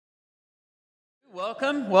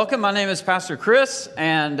Welcome. My name is Pastor Chris,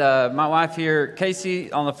 and my wife here,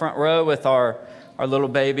 Casey, on the front row with our little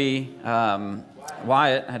baby,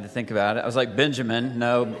 Wyatt. I had to think about it. I was like, Benjamin.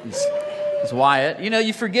 No, it's Wyatt. You know,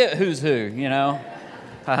 you forget who's who, you know.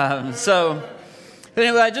 But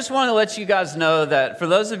anyway, I just want to let you guys know that for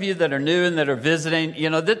those of you that are new and that are visiting, you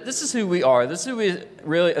know, this is who we are. This is who we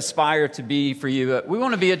really aspire to be for you. We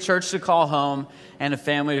want to be a church to call home and a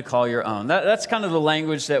family to call your own. That's kind of the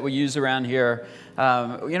language that we use around here.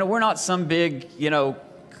 You know, we're not some big,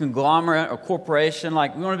 conglomerate or corporation.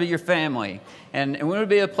 Like, we want to be your family. And we want to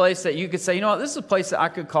be a place that you could say, you know what, this is a place that I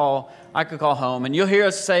could call home. And you'll hear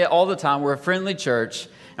us say it all the time. We're a friendly church.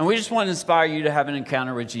 And we just want to inspire you to have an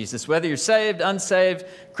encounter with Jesus. Whether you're saved, unsaved,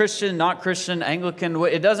 Christian, not Christian, Anglican,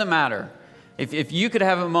 it doesn't matter. If you could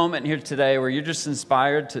have a moment here today where you're just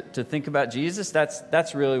inspired to think about Jesus,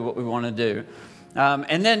 that's really what we want to do.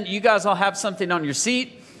 And then you guys all have something on your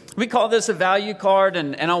seat. We call this a value card.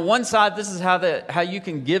 And on one side, this is how you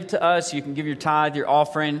can give to us. You can give your tithe, your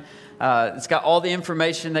offering. It's got all the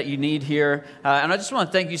information that you need here. And I just want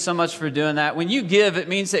to thank you so much for doing that. When you give, it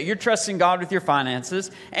means that you're trusting God with your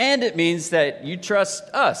finances. And it means that you trust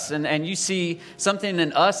us. And you see something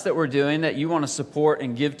in us that we're doing that you want to support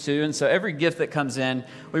and give to. And so every gift that comes in,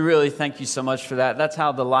 we really thank you so much for that. That's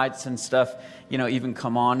how the lights and stuff, even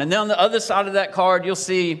come on. And then on the other side of that card, you'll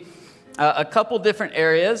see a couple different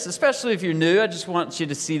areas, especially if you're new. I just want you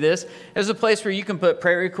to see this. There's a place where you can put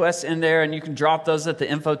prayer requests in there, and you can drop those at the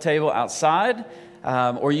info table outside,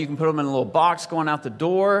 or you can put them in a little box going out the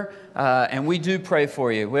door, and we do pray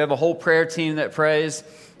for you. We have a whole prayer team that prays.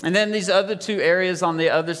 And then these other two areas on the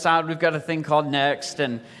other side, we've got a thing called Next,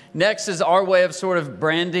 and Next is our way of sort of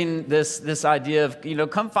branding this idea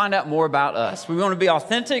of, come find out more about us. We want to be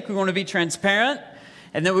authentic. We want to be transparent.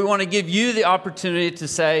 And then we want to give you the opportunity to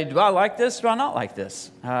say, do I like this? Do I not like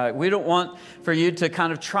this? We don't want for you to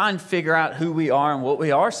kind of try and figure out who we are and what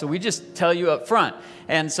we are. So we just tell you up front.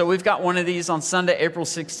 And so we've got one of these on Sunday, April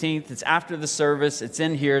 16th. It's after the service. It's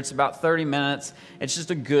in here. It's about 30 minutes. It's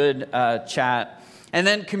just a good chat. And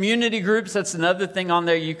then community groups, that's another thing on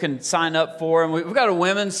there you can sign up for. And we've got a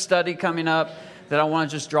women's study coming up that I want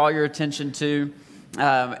to just draw your attention to.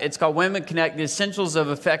 It's called Women Connect, the Essentials of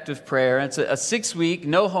Effective Prayer. It's a 6-week,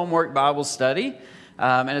 no homework Bible study.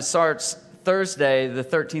 And it starts Thursday, the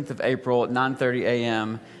 13th of April at 9:30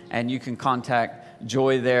 a.m. And you can contact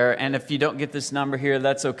Joy there. And if you don't get this number here,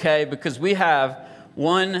 that's okay, because we have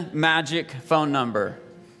one magic phone number.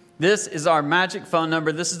 This is our magic phone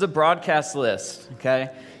number. This is the broadcast list,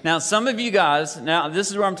 okay? Now, some of you guys, this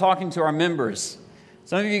is where I'm talking to our members.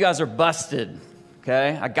 Some of you guys are busted,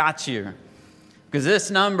 okay? I got you. Because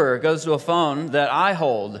this number goes to a phone that I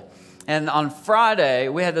hold. And on Friday,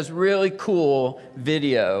 we had this really cool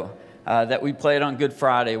video that we played on Good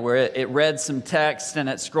Friday where it read some text and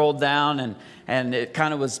it scrolled down and it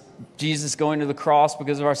kind of was Jesus going to the cross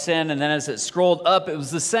because of our sin. And then as it scrolled up, it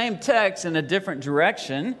was the same text in a different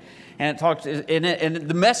direction. And it talked, and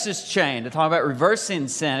the message changed. It talked about reversing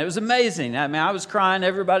sin. It was amazing. I mean, I was crying.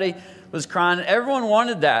 Everybody was crying. Everyone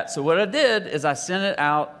wanted that. So what I did is I sent it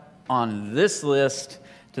out on this list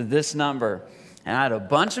to this number. And I had a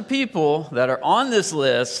bunch of people that are on this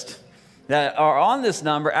list, that are on this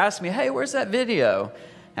number, ask me, hey, where's that video?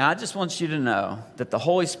 And I just want you to know that the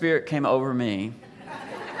Holy Spirit came over me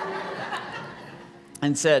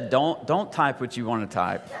and said, don't type what you want to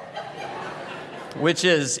type. Which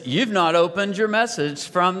is, you've not opened your message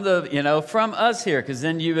from from us here, because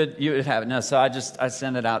then you would have it. No, so I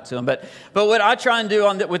sent it out to them. But what I try and do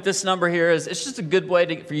with this number here is, it's just a good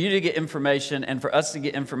way for you to get information and for us to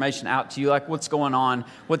get information out to you, like what's going on,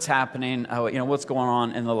 what's happening, what's going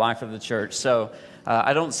on in the life of the church. So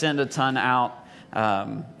I don't send a ton out.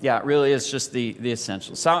 It really is just the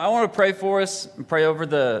essentials. So I want to pray for us and pray over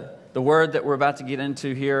the word that we're about to get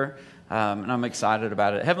into here. And I'm excited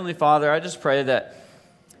about it. Heavenly Father, I just pray that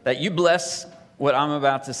you bless what I'm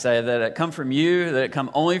about to say, that it come from you, that it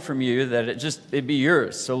come only from you, that it be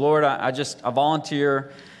yours. So Lord, I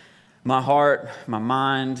volunteer my heart, my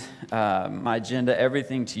mind, my agenda,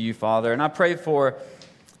 everything to you, Father. And I pray for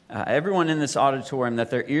everyone in this auditorium that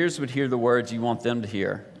their ears would hear the words you want them to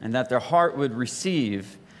hear, and that their heart would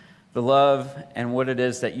receive the love and what it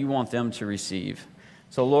is that you want them to receive.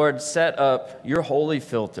 So Lord, set up your holy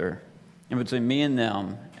filter in between me and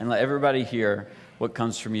them, and let everybody hear what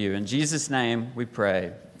comes from you. In Jesus' name we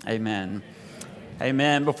pray. Amen.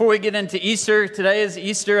 Amen. Before we get into Easter, today is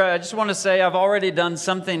Easter. I just want to say I've already done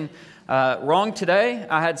something wrong today.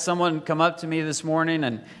 I had someone come up to me this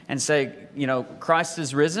morning and say, Christ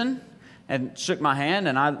is risen, and shook my hand,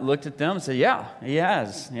 and I looked at them and said, yeah, he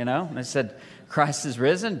has, And I said, Christ is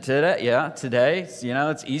risen today. Yeah, today,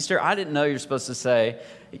 it's Easter. I didn't know you're supposed to say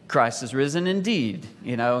Christ is risen indeed,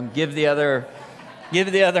 and give the other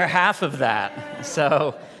half of that.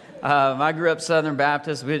 So I grew up Southern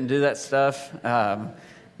Baptist. We didn't do that stuff.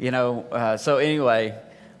 So anyway,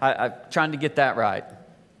 I'm trying to get that right.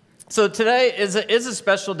 So today is a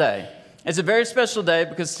special day. It's a very special day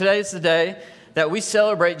because today is the day that we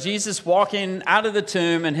celebrate Jesus walking out of the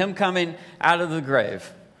tomb and him coming out of the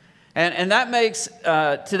grave. And that makes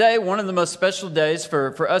today one of the most special days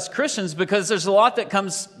for us Christians because there's a lot that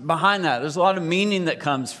comes behind that. There's a lot of meaning that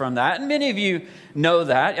comes from that. And many of you know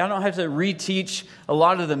that. I don't have to reteach a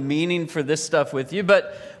lot of the meaning for this stuff with you.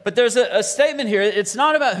 But there's a statement here. It's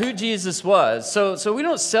not about who Jesus was. So we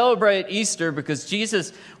don't celebrate Easter because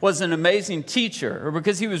Jesus was an amazing teacher or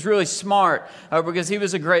because he was really smart or because he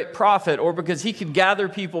was a great prophet or because he could gather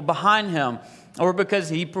people behind him or because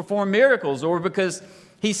he performed miracles or because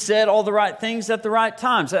he said all the right things at the right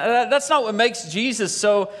times. That's not what makes Jesus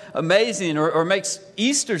so amazing or makes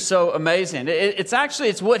Easter so amazing.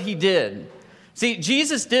 It's what he did. See,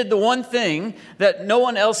 Jesus did the one thing that no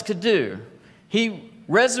one else could do. He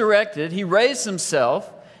resurrected, he raised himself,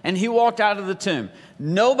 and he walked out of the tomb.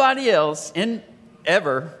 Nobody else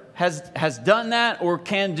ever has done that or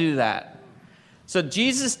can do that. So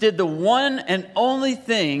Jesus did the one and only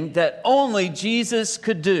thing that only Jesus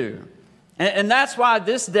could do. And that's why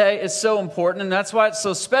this day is so important, and that's why it's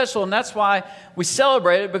so special, and that's why we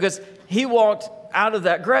celebrate it, because he walked out of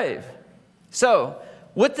that grave. So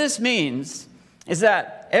what this means is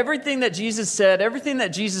that everything that Jesus said, everything that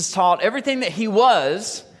Jesus taught, everything that he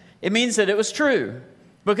was, it means that it was true.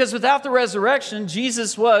 Because without the resurrection,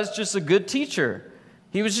 Jesus was just a good teacher.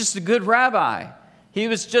 He was just a good rabbi. He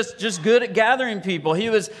was just good at gathering people. He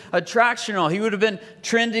was attractional. He would have been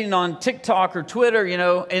trending on TikTok or Twitter,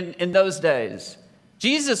 in those days.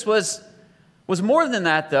 Jesus was more than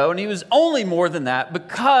that, though, and he was only more than that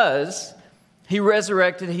because he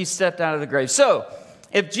resurrected, he stepped out of the grave. So,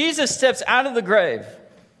 if Jesus steps out of the grave,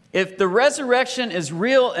 if the resurrection is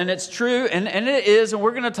real and it's true, and it is, and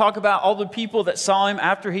we're going to talk about all the people that saw him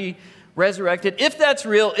after he resurrected. If that's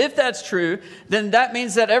real, if that's true, then that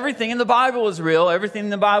means that everything in the Bible is real, everything in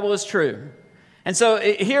the Bible is true. And so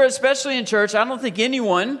here, especially in church, I don't think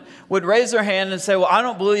anyone would raise their hand and say, well, I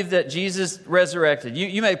don't believe that Jesus resurrected.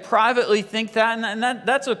 You may privately think that, and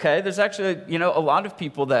that's okay. There's actually, a lot of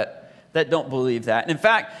people that don't believe that. And in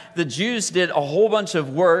fact, the Jews did a whole bunch of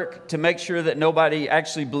work to make sure that nobody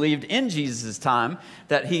actually believed in Jesus' time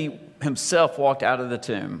that he himself walked out of the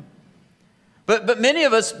tomb. But many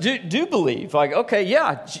of us do believe, like, okay,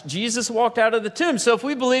 yeah, Jesus walked out of the tomb. So if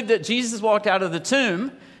we believe that Jesus walked out of the tomb,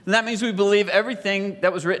 then that means we believe everything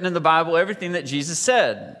that was written in the Bible, everything that Jesus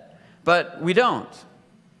said. But we don't.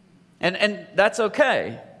 And that's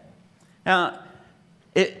okay. Now,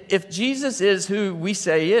 if Jesus is who we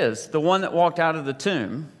say he is, the one that walked out of the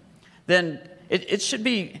tomb, then it should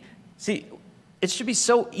be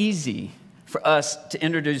so easy for us to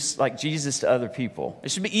introduce like Jesus to other people.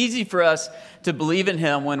 It should be easy for us to believe in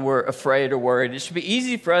him when we're afraid or worried. It should be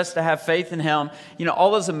easy for us to have faith in him.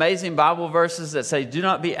 All those amazing Bible verses that say, do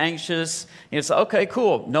not be anxious. It's like, okay,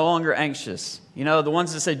 cool, no longer anxious. The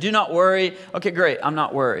ones that say, do not worry. Okay, great, I'm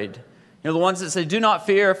not worried. The ones that say, do not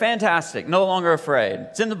fear, fantastic, no longer afraid.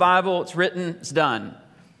 It's in the Bible, it's written, it's done.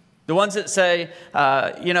 The ones that say,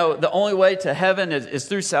 the only way to heaven is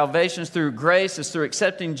through salvation, is through grace, is through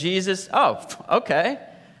accepting Jesus. Oh, okay.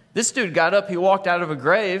 This dude got up, he walked out of a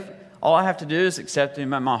grave. All I have to do is accept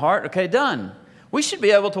him in my heart. Okay, done. We should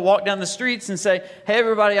be able to walk down the streets and say, hey,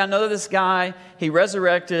 everybody, I know this guy. He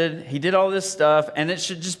resurrected. He did all this stuff. And it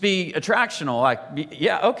should just be attractional. Like,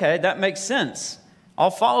 yeah, okay, that makes sense.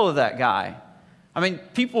 I'll follow that guy. I mean,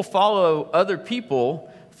 people follow other people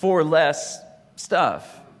for less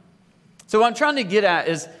stuff. So what I'm trying to get at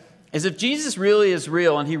is if Jesus really is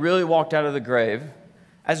real and he really walked out of the grave,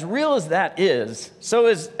 as real as that is, so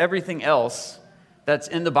is everything else that's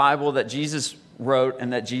in the Bible that Jesus wrote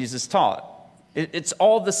and that Jesus taught. It's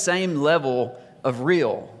all the same level of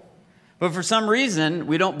real. But for some reason,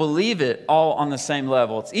 we don't believe it all on the same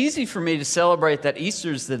level. It's easy for me to celebrate that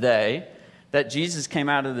Easter's the day that Jesus came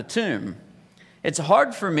out of the tomb. It's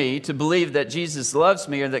hard for me to believe that Jesus loves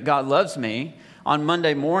me or that God loves me on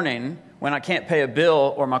Monday morning when I can't pay a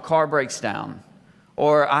bill or my car breaks down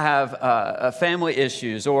or I have family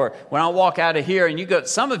issues or when I walk out of here and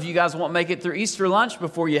some of you guys won't make it through Easter lunch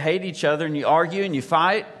before you hate each other and you argue and you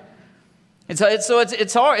fight. And so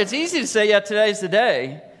it's hard. It's easy to say, yeah, today's the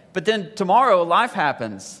day, but then tomorrow life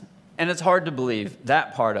happens and it's hard to believe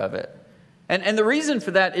that part of it. And the reason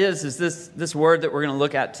for that is this word that we're going to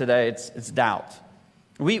look at today. It's doubt.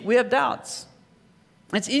 We have doubts.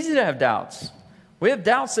 It's easy to have doubts. We have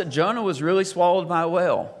doubts that Jonah was really swallowed by a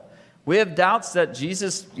whale. We have doubts that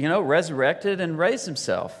Jesus, resurrected and raised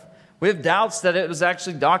himself. We have doubts that it was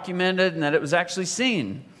actually documented and that it was actually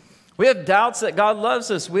seen. We have doubts that God loves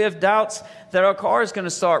us. We have doubts that our car is going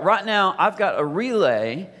to start. Right now, I've got a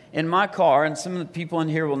relay in my car, and some of the people in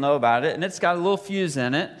here will know about it, and it's got a little fuse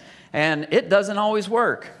in it, and it doesn't always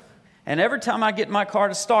work. And every time I get my car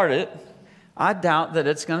to start it, I doubt that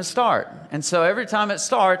it's going to start. And so every time it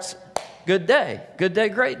starts, good day,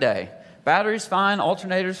 great day. Battery's fine,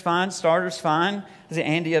 alternator's fine, starter's fine. I see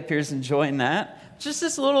Andy up here is enjoying that. Just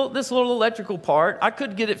this little electrical part. I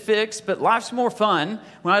could get it fixed, but life's more fun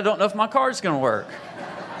when I don't know if my car's going to work.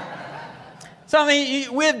 So,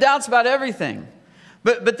 we have doubts about everything.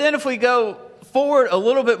 But then if we go forward a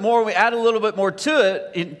little bit more, we add a little bit more to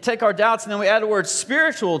it, and take our doubts, and then we add the word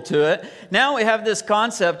spiritual to it. Now we have this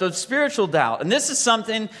concept of spiritual doubt. And this is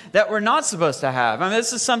something that we're not supposed to have.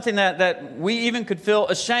 This is something that we even could feel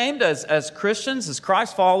ashamed as Christians, as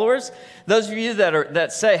Christ followers. Those of you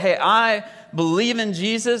that say, hey, I believe in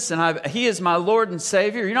Jesus and He is my Lord and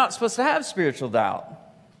Savior, you're not supposed to have spiritual doubt.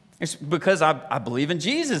 It's because I believe in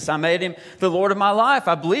Jesus. I made Him the Lord of my life.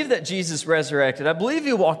 I believe that Jesus resurrected. I believe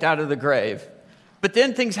He walked out of the grave. But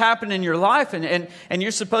then things happen in your life, and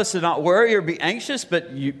you're supposed to not worry or be anxious,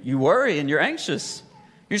 but you worry and you're anxious.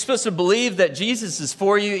 You're supposed to believe that Jesus is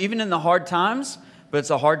for you even in the hard times, but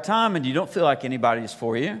it's a hard time and you don't feel like anybody's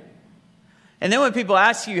for you. And then when people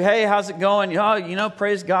ask you, hey, how's it going?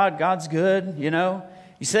 Praise God, God's good, You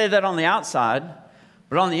say that on the outside,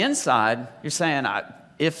 but on the inside, you're saying,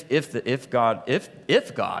 if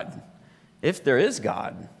there is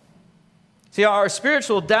God. See, our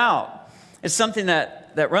spiritual doubt is something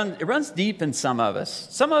that runs deep in some of us.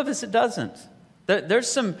 Some of us, it doesn't. There's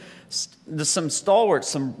some stalwarts,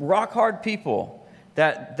 some rock-hard people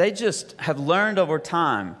that they just have learned over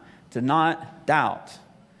time to not doubt.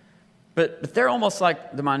 But they're almost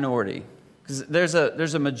like the minority, because there's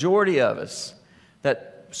a majority of us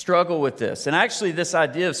that struggle with this. And actually, this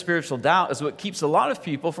idea of spiritual doubt is what keeps a lot of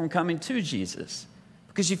people from coming to Jesus.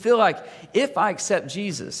 Because you feel like, if I accept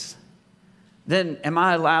Jesus, then am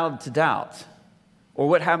I allowed to doubt? Or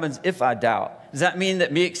what happens if I doubt? Does that mean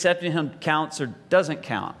that me accepting Him counts or doesn't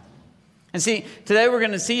count? And see, today we're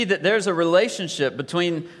going to see that there's a relationship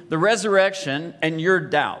between the resurrection and your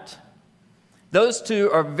doubt. Those two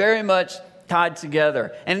are very much tied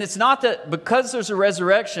together. And it's not that because there's a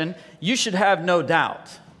resurrection, you should have no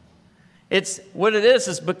doubt. It's what it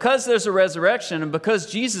is because there's a resurrection and because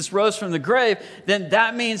Jesus rose from the grave, then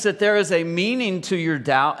that means that there is a meaning to your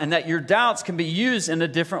doubt and that your doubts can be used in a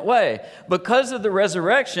different way. Because of the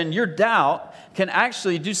resurrection, your doubt can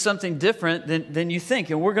actually do something different than you think.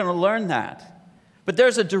 And we're going to learn that. But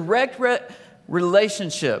there's a direct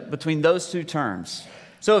relationship between those two terms.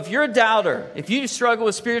 So if you're a doubter, if you struggle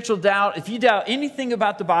with spiritual doubt, if you doubt anything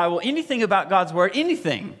about the Bible, anything about God's Word,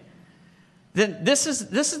 anything, then this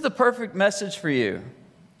is the perfect message for you.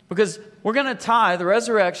 Because we're going to tie the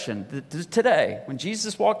resurrection today, when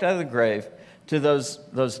Jesus walked out of the grave, to those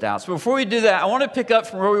doubts. But before we do that, I want to pick up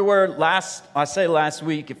from where we were last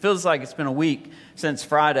week. It feels like it's been a week since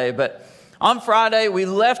Friday. But on Friday, we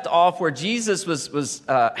left off where Jesus was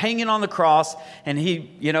hanging on the cross, and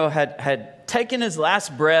He had taken His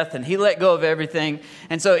last breath, and He let go of everything.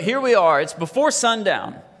 And so here we are. It's before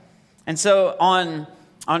sundown. And so on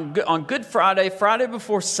Good Friday, Friday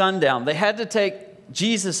before sundown, they had to take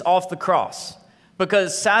Jesus off the cross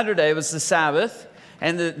because Saturday was the Sabbath,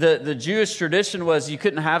 and the Jewish tradition was you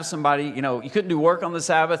couldn't have somebody, you couldn't do work on the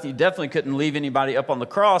Sabbath. You definitely couldn't leave anybody up on the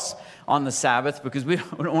cross on the Sabbath because we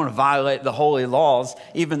don't want to violate the holy laws,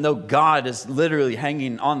 even though God is literally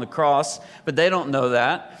hanging on the cross, but they don't know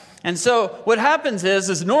that. And so what happens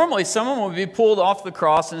is normally someone would be pulled off the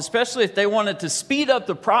cross, and especially if they wanted to speed up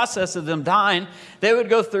the process of them dying, they would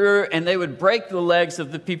go through and they would break the legs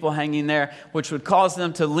of the people hanging there, which would cause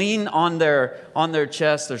them to lean on their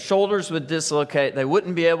chest. Their shoulders would dislocate. They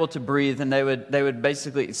wouldn't be able to breathe, and they would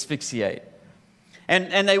basically asphyxiate.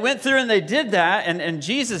 And they went through and they did that, and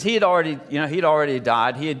Jesus, he'd already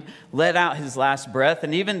died. He had let out his last breath,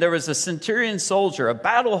 and even there was a centurion soldier, a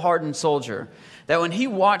battle-hardened soldier, that when he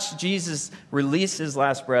watched Jesus release his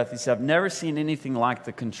last breath, he said, I've never seen anything like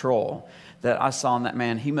the control that I saw in that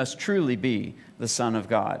man. He must truly be the Son of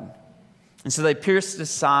God. And so they pierced his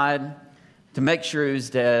side to make sure he was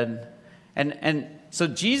dead. And so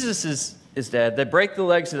Jesus is dead. They break the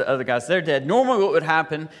legs of the other guys. They're dead. Normally what would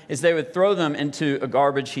happen is they would throw them into a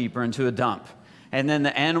garbage heap or into a dump. And then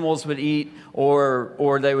the animals would eat,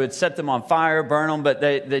 or they would set them on fire, burn them. But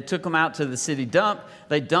they took them out to the city dump.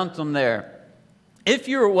 They dumped them there. If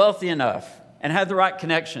you were wealthy enough and had the right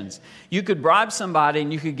connections. You could bribe somebody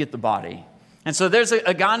and you could get the body. And so there's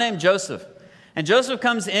a guy named Joseph. And Joseph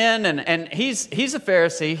comes in, and he's a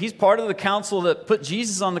Pharisee. He's part of the council that put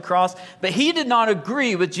Jesus on the cross. But he did not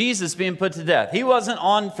agree with Jesus being put to death. He wasn't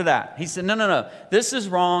on for that. He said, no, this is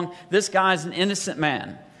wrong. This guy's an innocent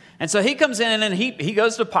man. And so he comes in, and he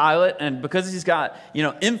goes to Pilate. And because he's got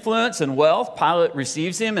influence and wealth, Pilate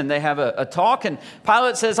receives him, and they have a talk. And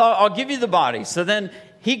Pilate says, I'll give you the body. So then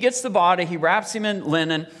he gets the body. He wraps him in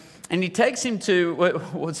linen. And he takes him to,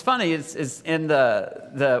 what's funny is in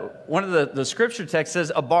one of the scripture texts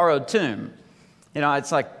says a borrowed tomb.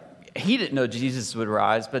 It's like he didn't know Jesus would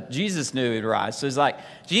rise, but Jesus knew he'd rise. So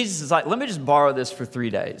Jesus is like, let me just borrow this for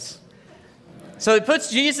 3 days. So he puts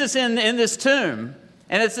Jesus in this tomb,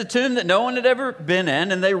 and it's a tomb that no one had ever been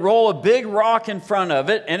in, and they roll a big rock in front of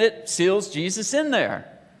it, and it seals Jesus in there.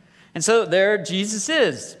 And so there Jesus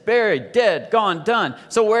is, buried, dead, gone, done.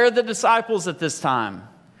 So where are the disciples at this time?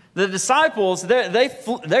 The disciples,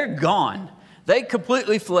 they're gone. They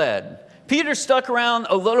completely fled. Peter stuck around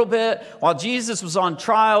a little bit while Jesus was on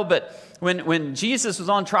trial, but when Jesus was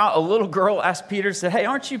on trial, a little girl asked Peter, said, hey,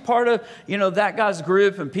 aren't you part of, that guy's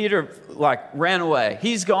group? And Peter, ran away.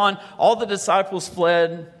 He's gone. All the disciples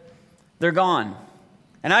fled. They're gone.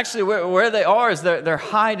 And actually, where they are is they're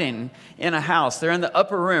hiding in a house. They're in the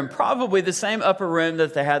upper room, probably the same upper room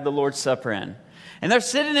that they had the Lord's Supper in. And they're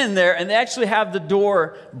sitting in there, and they actually have the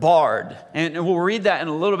door barred. And we'll read that in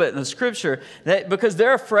a little bit in the scripture, because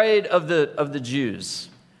they're afraid of the Jews.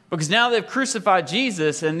 Because now they've crucified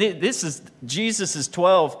Jesus, and this is Jesus'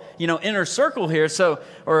 12, inner circle here,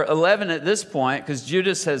 or 11 at this point, because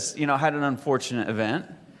Judas has, had an unfortunate event.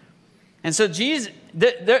 And so Jesus,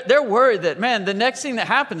 they're worried that, man, the next thing that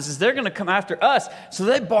happens is they're going to come after us. So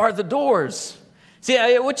they bar the doors. See,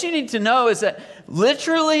 what you need to know is that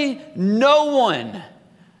literally no one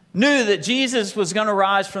knew that Jesus was going to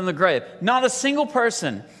rise from the grave. Not a single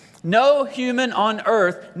person, no human on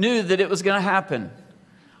earth knew that it was going to happen.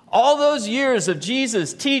 All those years of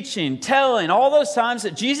Jesus teaching, telling, all those times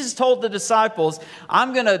that Jesus told the disciples,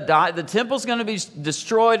 I'm going to die, the temple's going to be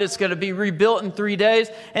destroyed, it's going to be rebuilt in 3 days.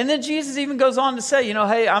 And then Jesus even goes on to say,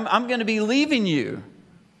 hey, I'm going to be leaving you.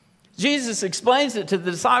 Jesus explains it to the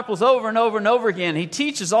disciples over and over and over again. He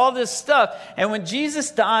teaches all this stuff. And when Jesus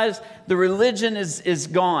dies, the religion is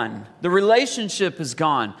gone. The relationship is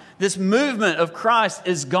gone. This movement of Christ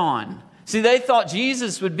is gone. See, they thought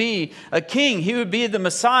Jesus would be a king. He would be the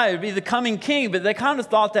Messiah, would be the coming king. But they kind of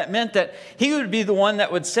thought that meant that he would be the one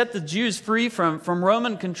that would set the Jews free from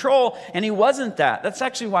Roman control. And he wasn't that. That's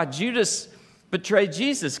actually why Judas betrayed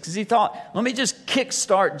Jesus, because he thought, let me just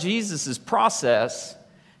kickstart Jesus' process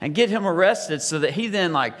and get him arrested so that he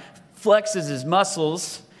then flexes his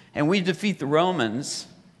muscles and we defeat the Romans.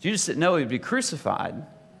 Judas didn't know he'd be crucified.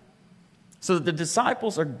 So the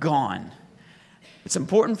disciples are gone. It's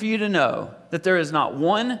important for you to know that there is not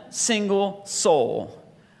one single soul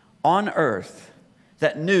on earth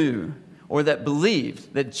that knew or that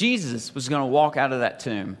believed that Jesus was going to walk out of that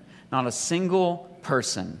tomb. Not a single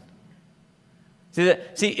person.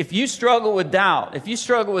 See, if you struggle with doubt, if you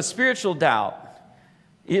struggle with spiritual doubt,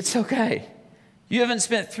 it's okay. You haven't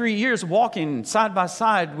spent 3 years walking side by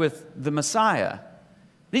side with the Messiah.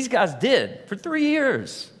 These guys did for 3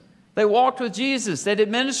 years. They walked with Jesus. They did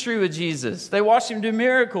ministry with Jesus. They watched him do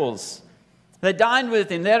miracles. They dined with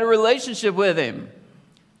him. They had a relationship with him.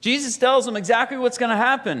 Jesus tells them exactly what's going to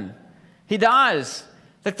happen. He dies.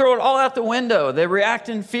 They throw it all out the window. They react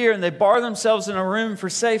in fear, and they bar themselves in a room for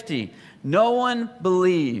safety. No one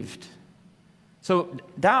believed. So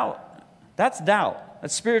doubt, that's doubt.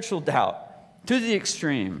 That's spiritual doubt to the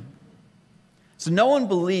extreme. So no one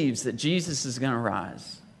believes that Jesus is going to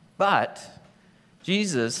rise. But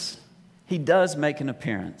Jesus, he does make an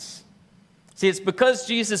appearance. See, it's because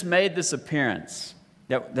Jesus made this appearance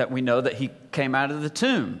that we know that he came out of the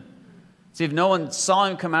tomb. See, if no one saw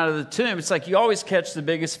him come out of the tomb, it's like you always catch the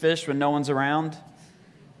biggest fish when no one's around.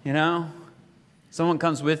 Someone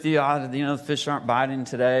comes with you, the fish aren't biting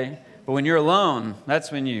today. But when you're alone,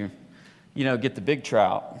 that's when you get the big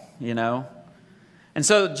trout, And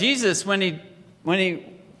so Jesus, when he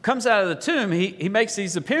comes out of the tomb, he makes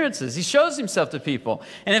these appearances. He shows himself to people.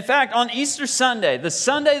 And in fact, on Easter Sunday, the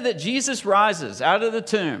Sunday that Jesus rises out of the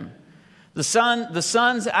tomb, the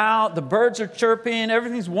sun's out, the birds are chirping,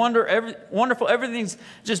 everything's wonderful, everything's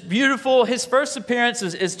just beautiful. His first appearance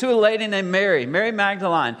is to a lady named Mary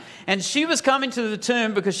Magdalene. And she was coming to the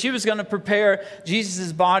tomb because she was going to prepare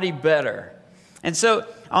Jesus' body better. And so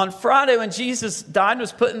on Friday, when Jesus died and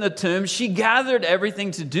was put in the tomb, she gathered everything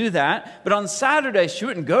to do that. But on Saturday, she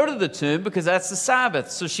wouldn't go to the tomb because that's the Sabbath.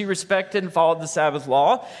 So she respected and followed the Sabbath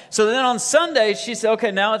law. So then on Sunday, she said, okay,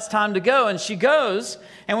 now it's time to go. And she goes.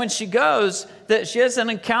 And when she goes, she has an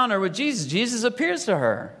encounter with Jesus. Jesus appears to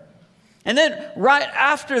her. And then right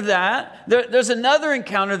after that, there's another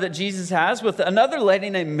encounter that Jesus has with another lady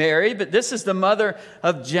named Mary. But this is the mother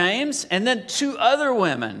of James. And then two other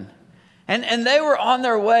women. And they were on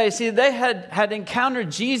their way. See, they had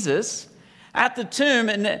encountered Jesus at the tomb,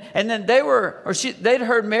 and then they'd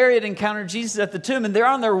heard Mary had encountered Jesus at the tomb, and they're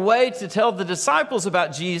on their way to tell the disciples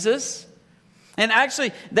about Jesus. And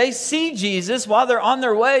actually, they see Jesus while they're on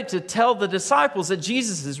their way to tell the disciples that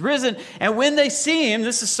Jesus is risen. And when they see him,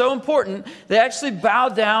 this is so important, they actually bow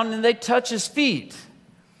down and they touch his feet.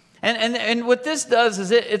 And what this does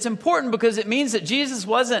is it's important because it means that Jesus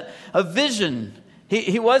wasn't a vision.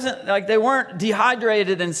 He wasn't like they weren't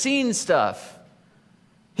dehydrated and seeing stuff.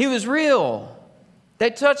 He was real.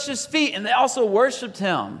 They touched his feet and they also worshiped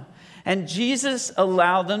him. And Jesus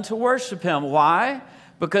allowed them to worship him. Why?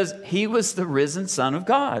 Because he was the risen Son of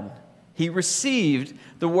God. He received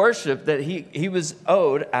the worship that he was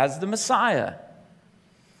owed as the Messiah.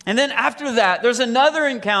 And then after that, there's another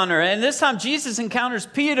encounter. And this time Jesus encounters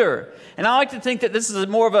Peter. And I like to think that this is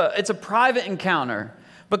it's a private encounter.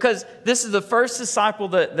 Because this is the first disciple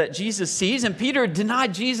that Jesus sees. And Peter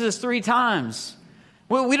denied Jesus 3 times.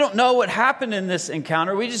 Well, we don't know what happened in this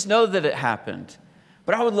encounter. We just know that it happened.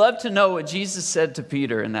 But I would love to know what Jesus said to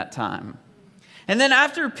Peter in that time. And then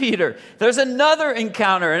after Peter, there's another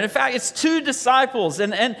encounter. And in fact, it's 2 disciples.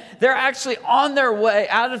 And they're actually on their way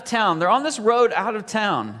out of town. They're on this road out of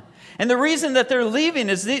town. And the reason that they're leaving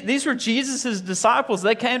is these were Jesus' disciples.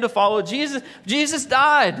 They came to follow Jesus. Jesus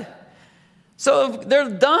died. So they're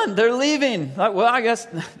done. They're leaving. Like, well, I guess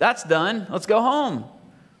that's done. Let's go home.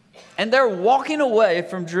 And they're walking away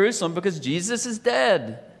from Jerusalem because Jesus is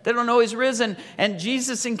dead. They don't know he's risen. And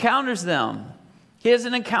Jesus encounters them. He has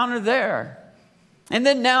an encounter there. And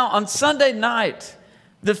then now on Sunday night,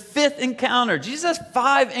 the 5th encounter. Jesus has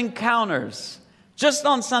 5 encounters just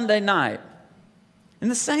on Sunday night. In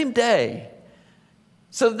the same day.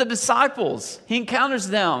 So the disciples, he encounters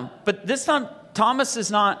them. But this time, Thomas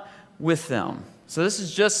is not with them. So this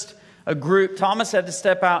is just a group. Thomas had to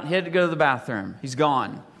step out and he had to go to the bathroom. He's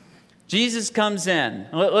gone. Jesus comes in.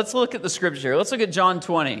 Let's look at the scripture here. Let's look at John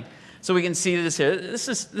 20 so we can see this here. This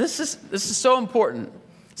is so important.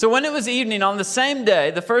 So when it was evening on the same day,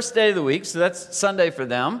 the first day of the week, so that's Sunday for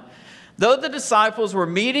them, though the disciples were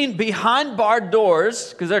meeting behind barred doors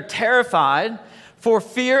because they're terrified for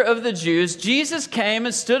fear of the Jews, Jesus came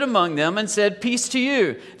and stood among them and said, "Peace to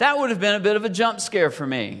you." That would have been a bit of a jump scare for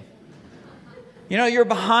me. You know, you're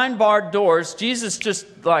behind barred doors. Jesus just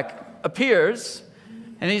like appears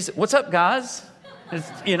and he's, "What's up, guys?"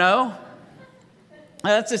 You know,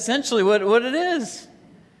 that's essentially what it is.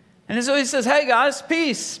 And so he says, "Hey guys,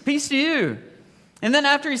 peace to you." And then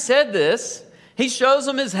after he said this, he shows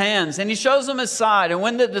them his hands and he shows them his side. And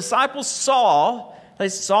when the disciples saw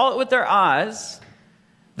it with their eyes,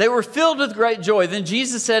 they were filled with great joy. Then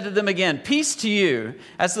Jesus said to them again, "Peace to you.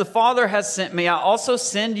 As the Father has sent me, I also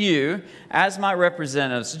send you as my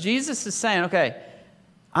representatives." So Jesus is saying, okay,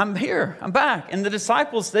 I'm here. I'm back. And the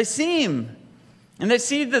disciples, they see him. And they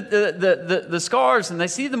see the scars and they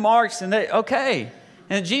see the marks and okay.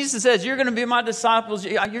 And Jesus says, "You're going to be my disciples.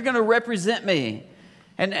 You're going to represent me."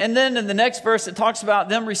 And then in the next verse, it talks about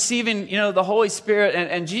them receiving, the Holy Spirit.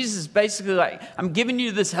 And Jesus is basically like, "I'm giving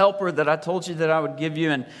you this helper that I told you that I would give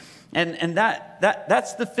you." And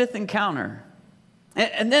that's the 5th encounter.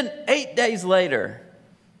 And then 8 days later,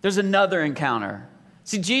 there's another encounter.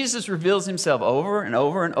 See, Jesus reveals himself over and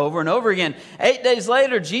over and over and over again. 8 days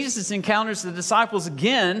later, Jesus encounters the disciples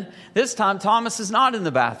again. This time, Thomas is not in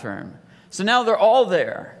the bathroom. So now they're all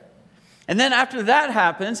there. And then after that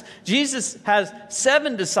happens, Jesus has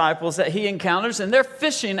 7 disciples that he encounters, and they're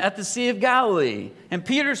fishing at the Sea of Galilee. And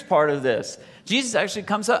Peter's part of this. Jesus actually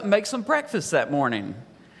comes up and makes them breakfast that morning.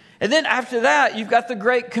 And then after that, you've got the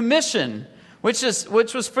Great Commission, which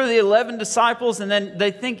was for the 11 disciples, and then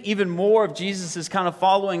they think even more of Jesus' kind of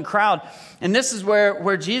following crowd. And this is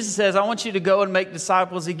where Jesus says, "I want you to go and make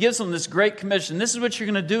disciples." He gives them this Great Commission. This is what you're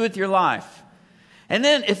going to do with your life. And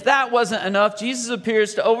then if that wasn't enough, Jesus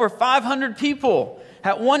appears to over 500 people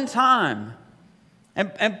at one time.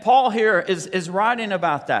 And Paul here is writing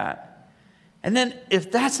about that. And then if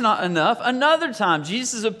that's not enough, another time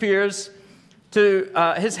Jesus appears to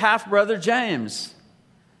his half-brother James.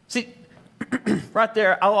 See, right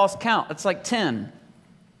there, I lost count. It's like 10.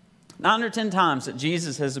 9 or 10 times that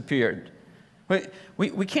Jesus has appeared.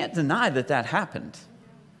 We can't deny that that happened.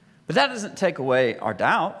 But that doesn't take away our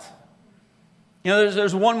doubt. You know,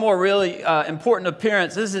 there's one more really important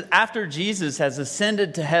appearance. This is after Jesus has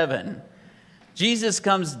ascended to heaven. Jesus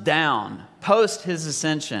comes down post his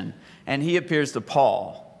ascension, and he appears to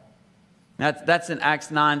Paul. That's in Acts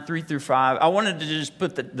 9, 3 through 5. I wanted to just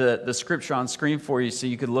put the scripture on screen for you so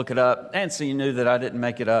you could look it up, and so you knew that I didn't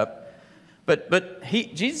make it up. But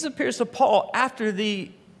Jesus appears to Paul after the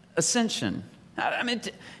ascension. I mean,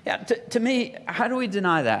 to me, how do we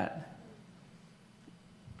deny that?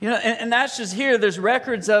 You know, and that's just here. There's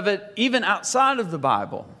records of it even outside of the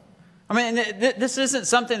Bible. I mean, this isn't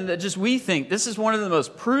something that just we think. This is one of the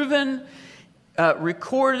most proven,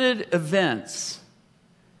 recorded events.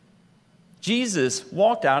 Jesus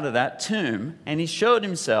walked out of that tomb and he showed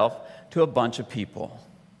himself to a bunch of people.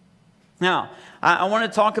 Now, I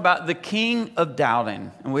want to talk about the king of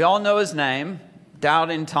doubting. And we all know his name,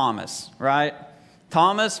 Doubting Thomas, right?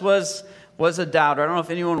 Thomas was a doubter. I don't know if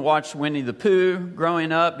anyone watched Winnie the Pooh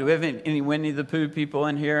growing up. Do we have any Winnie the Pooh people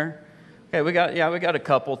in here? Okay, we got a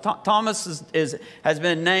couple. Thomas has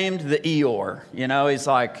been named the Eeyore. You know, he's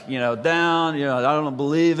like, down, I don't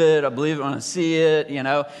believe it. I believe it when I see it,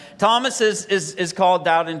 Thomas is called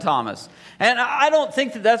Doubting Thomas. And I don't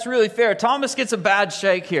think that that's really fair. Thomas gets a bad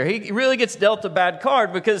shake here. He really gets dealt a bad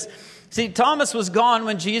card because, see, Thomas was gone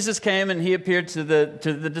when Jesus came and he appeared to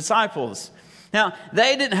the disciples. Now,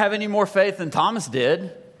 they didn't have any more faith than Thomas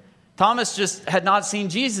did. Thomas just had not seen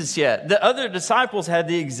Jesus yet. The other disciples had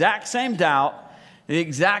the exact same doubt, the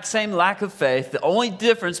exact same lack of faith. The only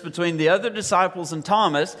difference between the other disciples and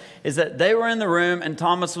Thomas is that they were in the room and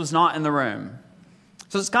Thomas was not in the room.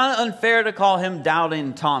 So it's kind of unfair to call him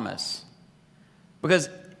Doubting Thomas because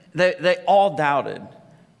they all doubted.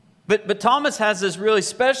 But Thomas has this really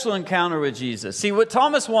special encounter with Jesus. See, what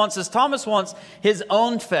Thomas wants is Thomas wants his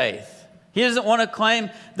own faith. He doesn't want to claim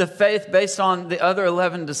the faith based on the other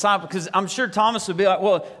 11 disciples, because I'm sure Thomas would be like,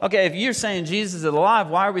 well, okay, if you're saying Jesus is alive,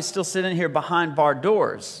 why are we still sitting here behind barred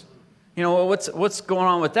doors? What's going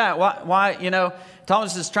on with that? Why,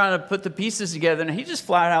 Thomas is trying to put the pieces together, and he just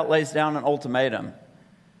flat out lays down an ultimatum.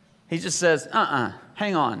 He just says,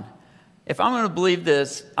 hang on. If I'm going to believe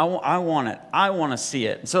this, I want it. I want to see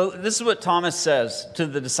it. So this is what Thomas says to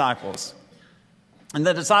the disciples. And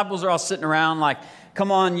the disciples are all sitting around like, come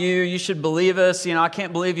on, you should believe us. I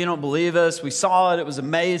can't believe you don't believe us. We saw it. It was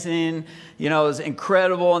amazing. It was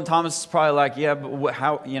incredible. And Thomas is probably like, yeah, but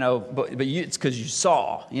how, but it's because you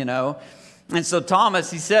saw, And so Thomas,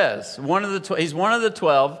 he says, he's one of the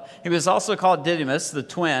 12. He was also called Didymus, the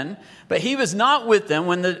twin. But he was not with them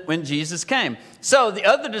when Jesus came. So the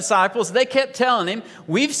other disciples, they kept telling him,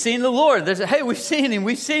 we've seen the Lord. They said, hey, we've seen him.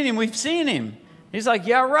 We've seen him. We've seen him. He's like,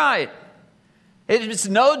 yeah, right. It's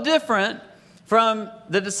no different from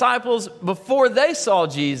the disciples before they saw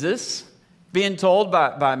Jesus being told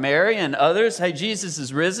by Mary and others, hey, Jesus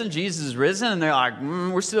is risen, and they're like,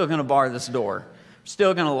 we're still going to bar this door. We're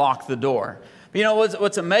still going to lock the door. But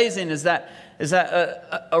what's amazing is that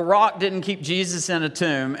a rock didn't keep Jesus in a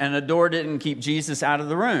tomb, and a door didn't keep Jesus out of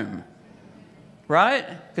the room, right?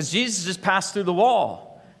 Because Jesus just passed through the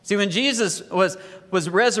wall. See, when Jesus was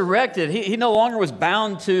resurrected, he no longer was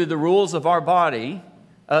bound to the rules of our body,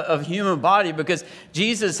 of human body, because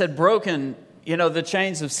Jesus had broken, the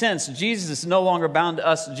chains of sin. So Jesus is no longer bound to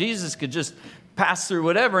us. Jesus could just pass through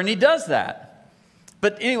whatever, and he does that.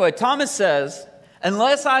 But anyway, Thomas says,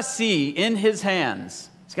 unless I see in his hands,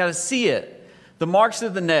 he's got to see it, the marks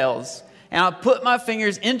of the nails, and I put my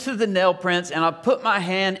fingers into the nail prints, and I put my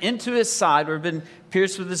hand into his side where it had been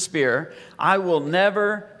pierced with a spear, I will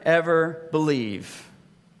never, ever believe.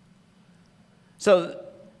 So,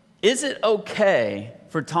 is it okay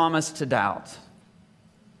for Thomas to doubt?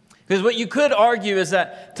 Because what you could argue is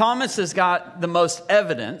that Thomas has got the most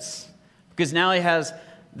evidence, because now he has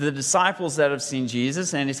the disciples that have seen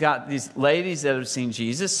Jesus, and he's got these ladies that have seen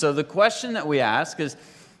Jesus. So the question that we ask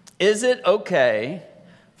is it okay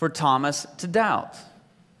for Thomas to doubt?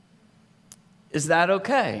 Is that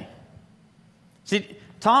okay? See,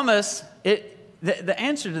 Thomas, the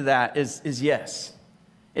answer to that is yes.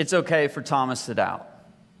 It's okay for Thomas to doubt.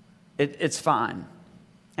 It's fine.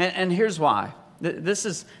 And here's why. This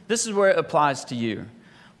is where it applies to you.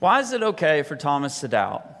 Why is it okay for Thomas to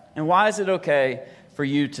doubt? And why is it okay for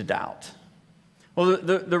you to doubt? Well,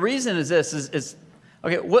 the reason is this, is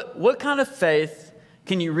okay, what kind of faith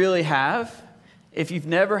can you really have if you've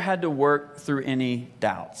never had to work through any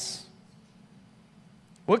doubts?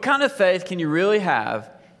 What kind of faith can you really have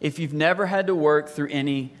if you've never had to work through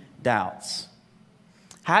any doubts?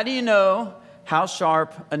 How do you know how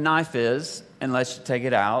sharp a knife is unless you take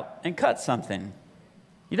it out and cut something?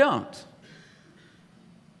 You don't.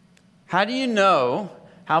 How do you know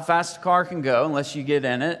how fast a car can go unless you get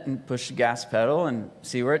in it and push the gas pedal and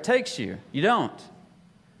see where it takes you? You don't.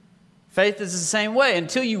 Faith is the same way.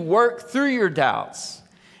 Until you work through your doubts,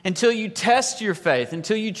 until you test your faith,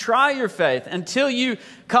 until you try your faith, until you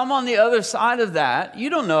come on the other side of that, you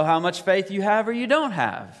don't know how much faith you have or you don't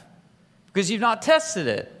have because you've not tested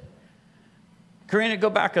it. Karina, go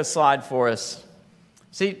back a slide for us.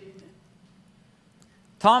 See,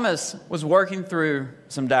 Thomas was working through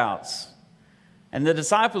some doubts, and the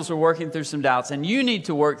disciples were working through some doubts, and you need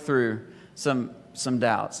to work through some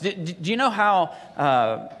doubts. Do you know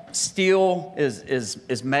how steel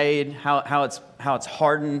is made? How it's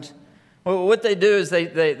hardened? Well, what they do is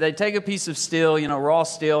they take a piece of steel, raw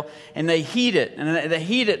steel, and they heat it, and they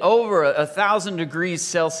heat it over 1,000 degrees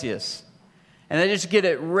Celsius, and they just get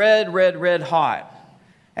it red hot.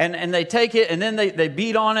 And they take it, and then they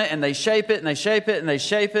beat on it, and they shape it, and they shape it, and they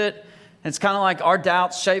shape it. And it's kind of like our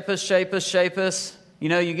doubts shape us.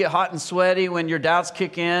 You get hot and sweaty when your doubts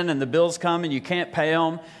kick in and the bills come and you can't pay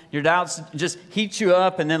them. Your doubts just heat you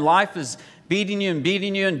up, and then life is beating you,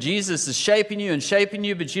 and Jesus is shaping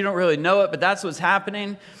you, but you don't really know it, but that's what's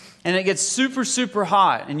happening. And it gets super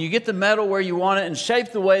hot, and you get the metal where you want it and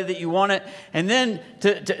shape the way that you want it. And then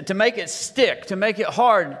to make it stick, to make it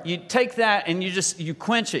hard, you take that and you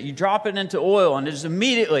quench it. You drop it into oil, and just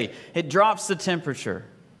immediately it drops the temperature.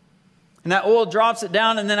 And that oil drops it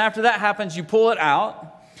down, and then after that happens, you pull it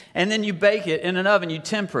out, and then you bake it in an oven, you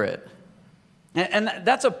temper it. And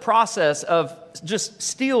that's a process of just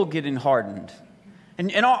steel getting hardened.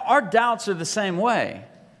 And our doubts are the same way.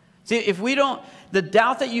 See, the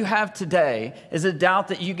doubt that you have today is a doubt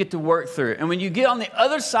that you get to work through. And when you get on the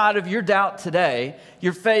other side of your doubt today,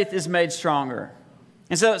 your faith is made stronger.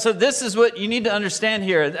 And so this is what you need to understand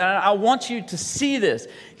here. And I want you to see this.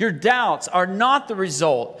 Your doubts are not the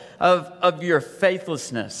result of your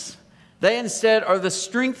faithlessness. They instead are the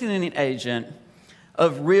strengthening agent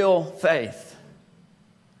of real faith.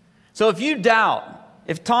 So if you doubt,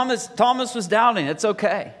 if Thomas was doubting, it's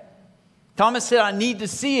okay. Thomas said, I need to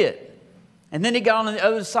see it. And then he got on the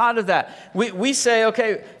other side of that. We say,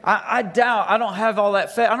 okay, I doubt. I don't have all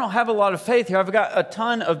that faith. I don't have a lot of faith here. I've got a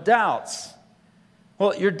ton of doubts.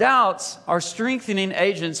 Well, your doubts are strengthening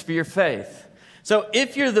agents for your faith. So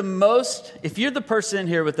if you're the person in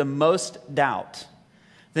here with the most doubt,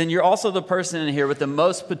 then you're also the person in here with the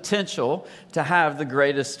most potential to have the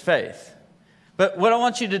greatest faith. But what I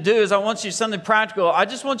want you to do is I want you something practical. I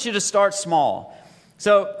just want you to start small.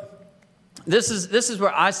 So this is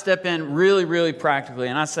where I step in really practically,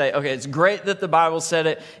 and I say, okay, it's great that the Bible said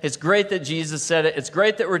it. It's great that Jesus said it. It's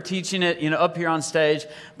great that we're teaching it, up here on stage.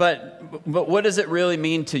 But what does it really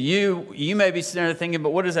mean to you? You may be sitting there thinking,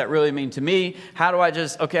 but what does that really mean to me? How do I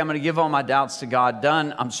I'm going to give all my doubts to God.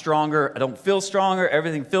 Done. I'm stronger. I don't feel stronger.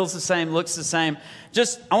 Everything feels the same, looks the same.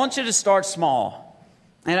 I want you to start small.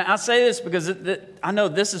 And I say this because I know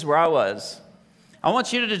this is where I was. I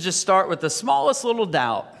want you to just start with the smallest little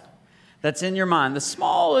doubt that's in your mind, the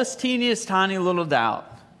smallest, teeniest, tiny little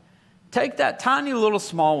doubt. Take that tiny little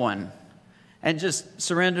small one and just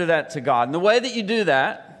surrender that to God. And the way that you do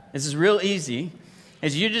that, this is real easy,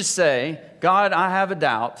 is you just say, God, I have a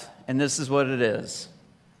doubt, and this is what it is.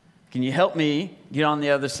 Can you help me get on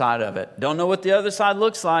the other side of it? Don't know what the other side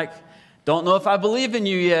looks like. Don't know if I believe in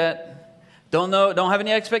you yet. Don't have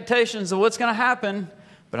any expectations of what's going to happen,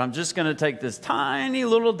 but I'm just going to take this tiny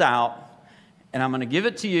little doubt, and I'm going to give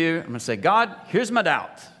it to you. I'm going to say, God, here's my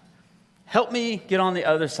doubt. Help me get on the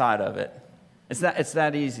other side of it. It's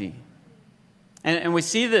that easy. And we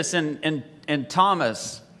see this in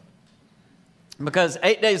Thomas, because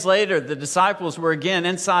 8 days later, the disciples were again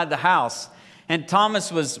inside the house, and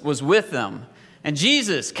Thomas was with them. And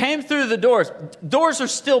Jesus came through the doors. Doors are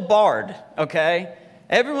still barred, okay?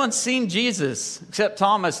 Everyone's seen Jesus except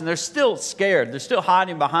Thomas, and they're still scared. They're still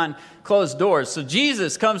hiding behind closed doors. So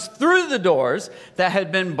Jesus comes through the doors that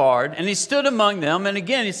had been barred, and he stood among them. And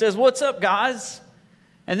again, he says, what's up, guys?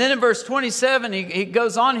 And then in verse 27, he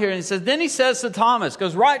goes on here, and he says, then he says to Thomas,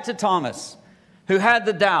 goes right to Thomas, who had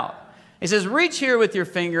the doubt. He says, reach here with your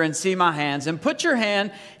finger and see my hands, and put your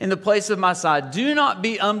hand in the place of my side. Do not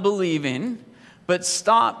be unbelieving, but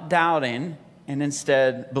stop doubting and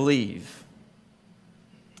instead believe.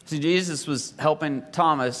 See, Jesus was helping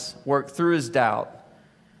Thomas work through his doubt.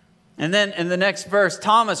 And then in the next verse,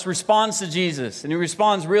 Thomas responds to Jesus, and he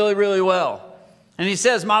responds really well. And he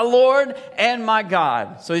says, my Lord and my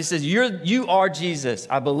God. So he says, you are Jesus.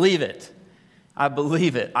 I believe it. I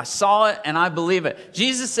believe it. I saw it and I believe it.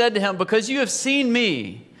 Jesus said to him, because you have seen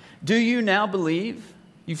me, do you now believe?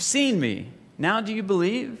 You've seen me. Now do you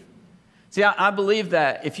believe? See, I believe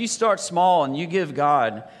that if you start small and you give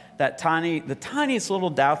God the tiniest little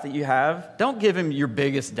doubt that you have, don't give him your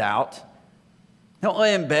biggest doubt. Don't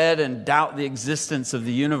lay in bed and doubt the existence of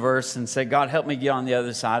the universe and say, God, help me get on the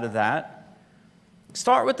other side of that.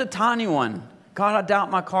 Start with the tiny one. God, I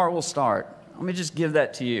doubt my car will start. Let me just give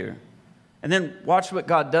that to you. And then watch what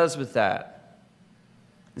God does with that.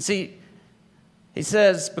 And see, he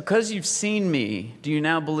says, because you've seen me, do you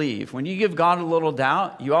now believe? When you give God a little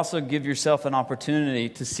doubt, you also give yourself an opportunity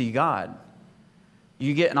to see God.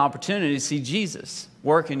 You get an opportunity to see Jesus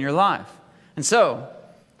work in your life. And so,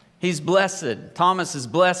 he's blessed. Thomas is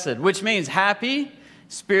blessed, which means happy,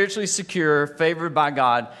 spiritually secure, favored by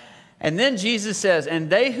God. And then Jesus says, and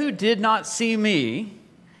they who did not see me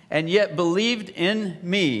and yet believed in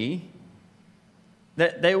me,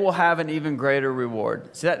 that they will have an even greater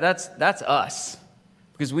reward. See, that's us.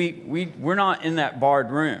 Because we're not in that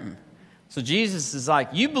barred room. So Jesus is like,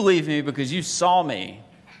 you believe me because you saw me.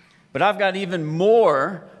 But I've got even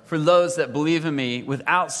more for those that believe in me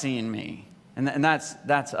without seeing me. And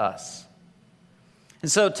that's us.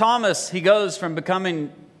 And so Thomas, he goes from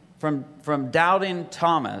becoming, from doubting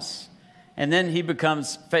Thomas, and then he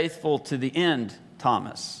becomes faithful to the end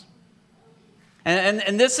Thomas.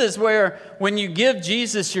 And this is where, when you give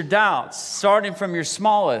Jesus your doubts, starting from your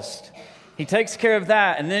smallest, he takes care of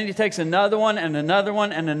that, and then he takes another one, and another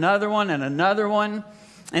one, and another one, and another one.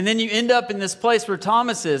 And then you end up in this place where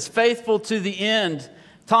Thomas is, faithful to the end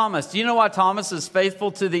Thomas. Do you know why Thomas is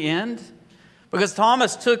faithful to the end? Because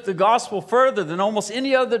Thomas took the gospel further than almost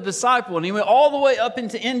any other disciple, and he went all the way up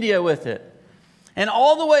into India with it. And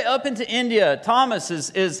all the way up into India, Thomas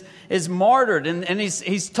is martyred, and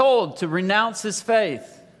he's told to renounce his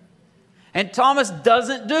faith. And Thomas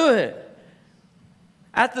doesn't do it.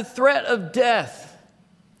 At the threat of death,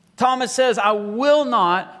 Thomas says, I will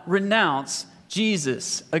not renounce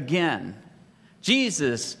Jesus again.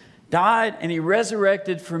 Jesus died and he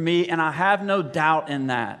resurrected for me, and I have no doubt in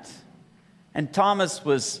that. And Thomas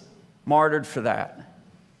was martyred for that.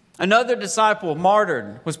 Another disciple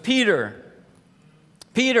martyred was Peter.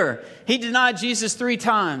 Peter, he denied Jesus 3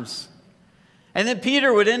 times. And then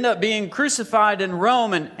Peter would end up being crucified in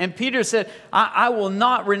Rome. And Peter said, I will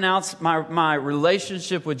not renounce my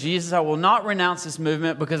relationship with Jesus. I will not renounce this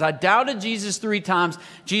movement because I doubted Jesus 3 times.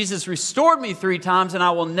 Jesus restored me 3 times, and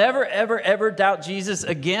I will never, ever, ever doubt Jesus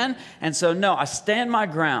again. And so, no, I stand my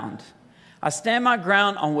ground. I stand my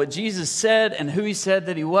ground on what Jesus said and who he said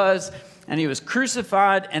that he was. And he was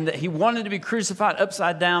crucified, and that he wanted to be crucified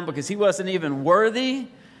upside down because he wasn't even worthy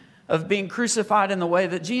of being crucified in the way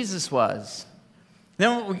that Jesus was.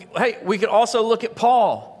 Then, we could also look at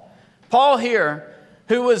Paul. Paul here,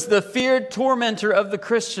 who was the feared tormentor of the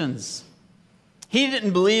Christians. He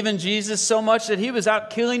didn't believe in Jesus so much that he was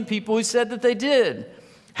out killing people who said that they did.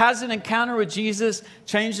 Has an encounter with Jesus,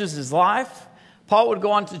 changes his life. Paul would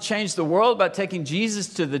go on to change the world by taking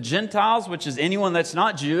Jesus to the Gentiles, which is anyone that's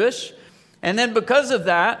not Jewish. And then because of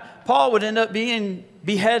that, Paul would end up being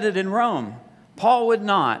beheaded in Rome. Paul would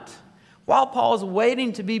not. While Paul is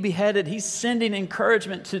waiting to be beheaded, he's sending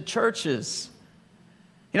encouragement to churches.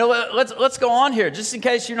 You know, let's go on here, just in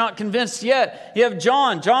case you're not convinced yet. You have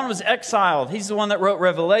John. John was exiled. He's the one that wrote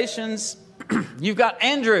Revelations. You've got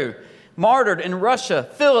Andrew, martyred in Russia.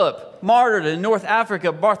 Philip, martyred in North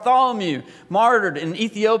Africa. Bartholomew, martyred in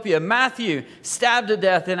Ethiopia. Matthew, stabbed to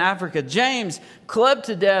death in Africa. James, clubbed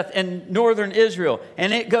to death in northern Israel.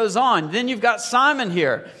 And it goes on. Then you've got Simon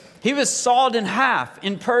here. He was sawed in half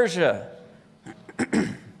in Persia.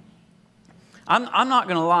 I'm not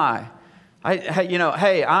going to lie.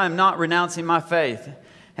 I'm not renouncing my faith.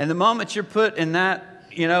 And the moment you're put in that,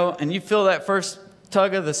 and you feel that first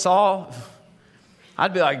tug of the saw,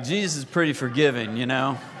 I'd be like, Jesus is pretty forgiving,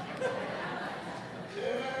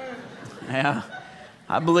 Yeah,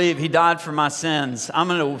 I believe he died for my sins. I'm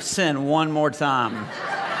going to sin one more time.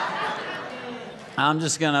 I'm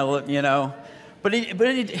just going to look, But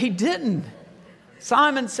he didn't.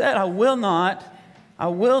 Simon said, I will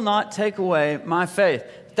not take away my faith.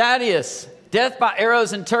 Thaddeus, death by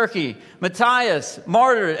arrows in Turkey. Matthias,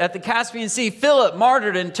 martyred at the Caspian Sea. Philip,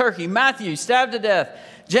 martyred in Turkey. Matthew, stabbed to death.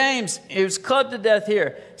 James, he was clubbed to death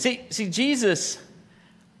here. See, Jesus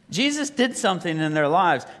did something in their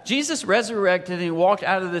lives. Jesus resurrected and he walked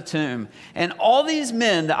out of the tomb. And all these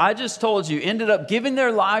men that I just told you ended up giving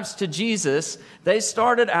their lives to Jesus. They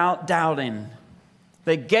started out doubting.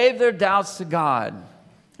 They gave their doubts to God.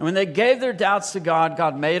 And when they gave their doubts to God,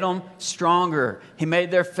 God made them stronger. He made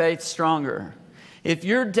their faith stronger. If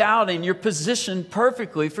you're doubting, you're positioned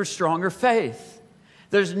perfectly for stronger faith.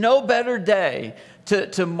 There's no better day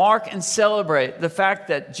to mark and celebrate the fact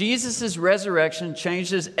that Jesus' resurrection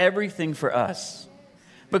changes everything for us.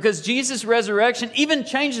 because Jesus' resurrection even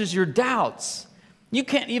changes your doubts. You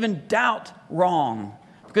can't even doubt wrong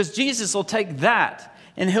because Jesus will take that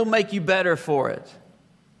and he'll make you better for it.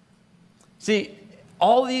 See,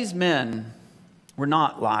 all these men were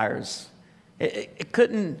not liars. It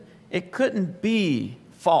couldn't be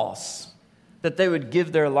false that they would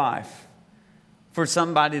give their life for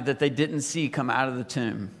somebody that they didn't see come out of the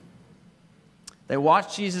tomb. They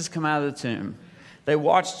watched Jesus come out of the tomb. They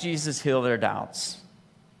watched Jesus heal their doubts.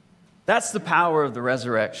 That's the power of the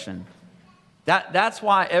resurrection. That's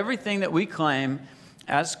why everything that we claim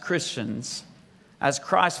as Christians, as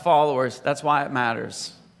Christ followers, that's why it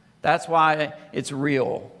matters. That's why it's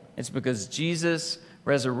real. It's because Jesus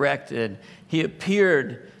resurrected. He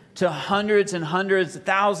appeared to hundreds and hundreds,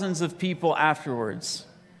 thousands of people afterwards.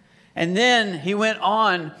 And then he went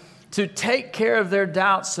on to take care of their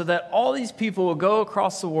doubts so that all these people will go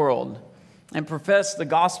across the world and profess the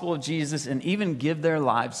gospel of Jesus and even give their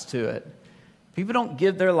lives to it. People don't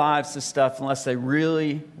give their lives to stuff unless they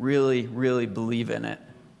really, really, really believe in it.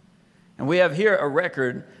 And we have here a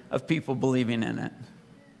record of people believing in it.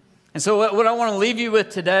 And so what I want to leave you with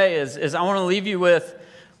today is I want to leave you with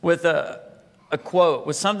a quote,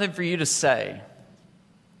 with something for you to say.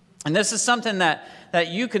 And this is something that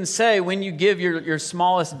you can say when you give your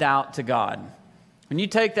smallest doubt to God. When you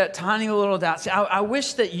take that tiny little doubt, see, I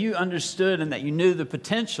wish that you understood and that you knew the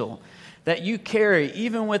potential that you carry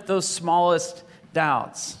even with those smallest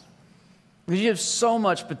doubts. Because you have so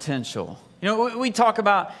much potential. You know, we talk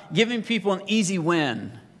about giving people an easy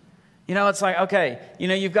win. You know, it's like, okay, you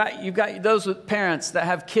know, you've got those with parents that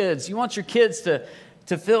have kids. You want your kids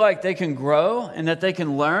to feel like they can grow and that they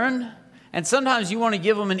can learn. And sometimes you want to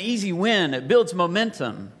give them an easy win. It builds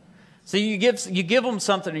momentum. So you give them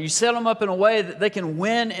something, or you set them up in a way that they can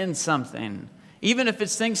win in something, even if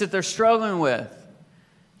it's things that they're struggling with.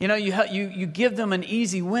 You know, you give them an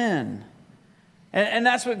easy win. And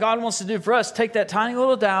that's what God wants to do for us. Take that tiny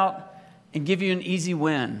little doubt and give you an easy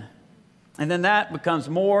win. And then that becomes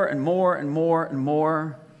more and more and more and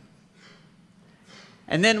more.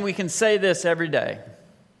 And then we can say this every day.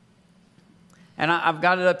 And I've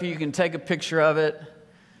got it up here. You can take a picture of it,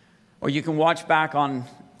 or you can watch back on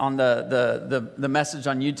the message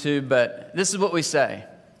on YouTube. But this is what we say.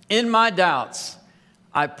 In my doubts,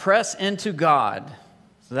 I press into God.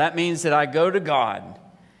 So that means that I go to God.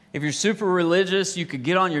 If you're super religious, you could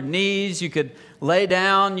get on your knees, you could lay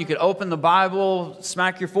down, you could open the Bible,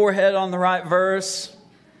 smack your forehead on the right verse,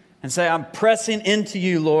 and say, I'm pressing into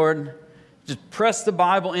you, Lord. Just press the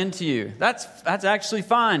Bible into you. That's actually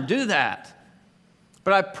fine. Do that.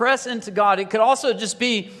 But I press into God. It could also just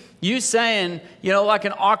be you saying, you know, like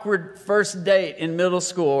an awkward first date in middle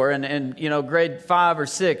school or in you know, grade 5 or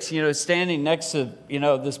 6, you know, standing next to, you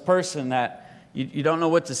know, this person that you don't know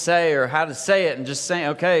what to say or how to say it, and just saying,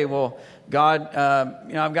 okay, well, God,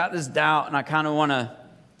 you know, I've got this doubt and I kind of want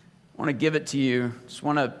to give it to you. Just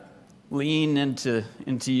want to lean into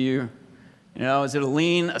you. You know, is it a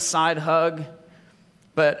lean, a side hug?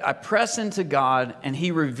 But I press into God and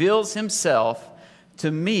he reveals himself to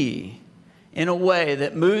me in a way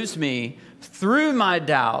that moves me through my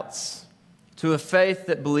doubts to a faith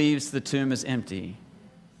that believes the tomb is empty.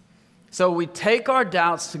 So we take our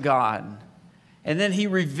doubts to God, and then he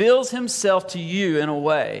reveals himself to you in a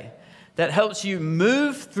way that helps you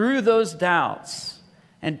move through those doubts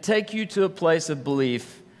and take you to a place of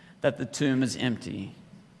belief that the tomb is empty.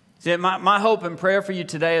 See, my hope and prayer for you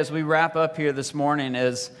today as we wrap up here this morning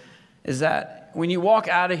is that when you walk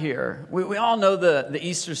out of here, we all know the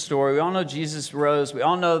Easter story. We all know Jesus rose. We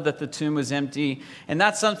all know that the tomb was empty. And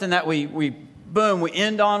that's something that we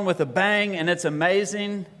end on with a bang, and it's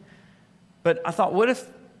amazing. But I thought, what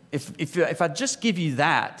if I just give you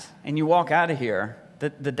that and you walk out of here,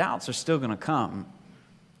 the doubts are still going to come.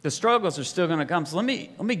 The struggles are still going to come. So let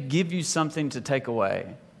me give you something to take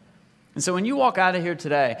away. And so when you walk out of here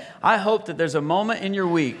today, I hope that there's a moment in your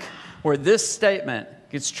week where this statement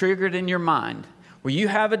gets triggered in your mind, where you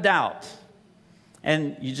have a doubt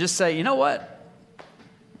and you just say, you know what?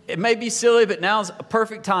 It may be silly, but now's a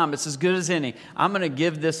perfect time. It's as good as any. I'm just going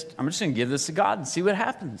to give this to God and see what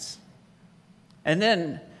happens. And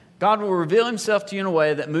then God will reveal himself to you in a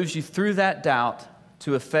way that moves you through that doubt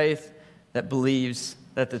to a faith that believes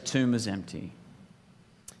that the tomb is empty.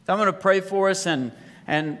 So I'm going to pray for us, and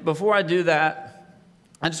before I do that,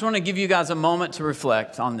 I just want to give you guys a moment to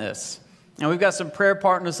reflect on this. And we've got some prayer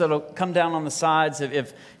partners that'll come down on the sides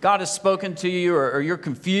if God has spoken to you or you're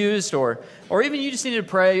confused or even you just need to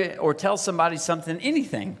pray or tell somebody something,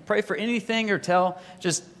 anything. Pray for anything or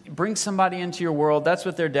just bring somebody into your world. That's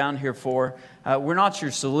what they're down here for. We're not your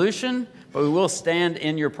solution, but we will stand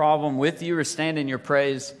in your problem with you or stand in your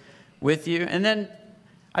praise with you. And then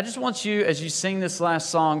I just want you, as you sing this last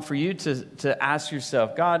song, for you to ask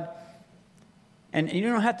yourself, God, and you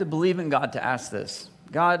don't have to believe in God to ask this.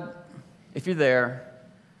 God, if you're there,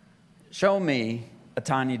 show me a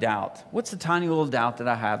tiny doubt. What's the tiny little doubt that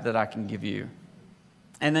I have that I can give you?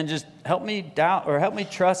 And then just help me doubt or help me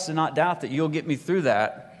trust and not doubt that you'll get me through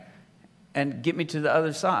that and get me to the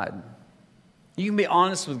other side. You can be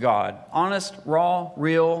honest with God. Honest, raw,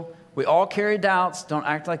 real. We all carry doubts. Don't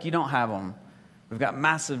act like you don't have them. We've got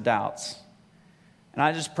massive doubts. And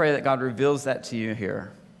I just pray that God reveals that to you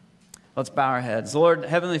here. Let's bow our heads. Lord,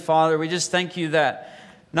 Heavenly Father, we just thank you that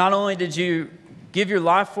not only did you give your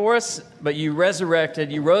life for us, but you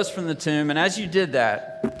resurrected, you rose from the tomb, and as you did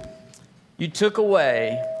that, you took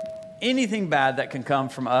away anything bad that can come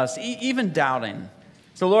from us, even doubting.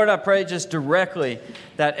 So Lord, I pray just directly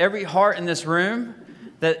that every heart in this room,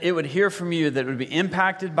 that it would hear from you, that it would be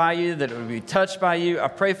impacted by you, that it would be touched by you. I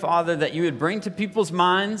pray, Father, that you would bring to people's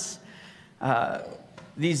minds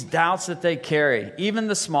these doubts that they carry, even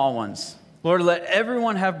the small ones. Lord, let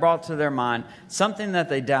everyone have brought to their mind something that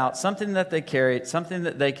they doubt, something that they carry, something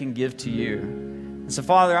that they can give to you. And so,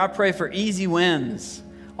 Father, I pray for easy wins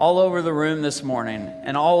all over the room this morning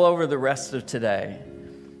and all over the rest of today.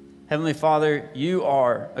 Heavenly Father, you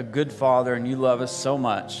are a good Father and you love us so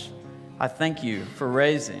much. I thank you for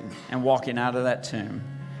raising and walking out of that tomb.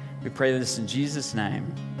 We pray this in Jesus'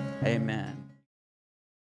 name. Amen.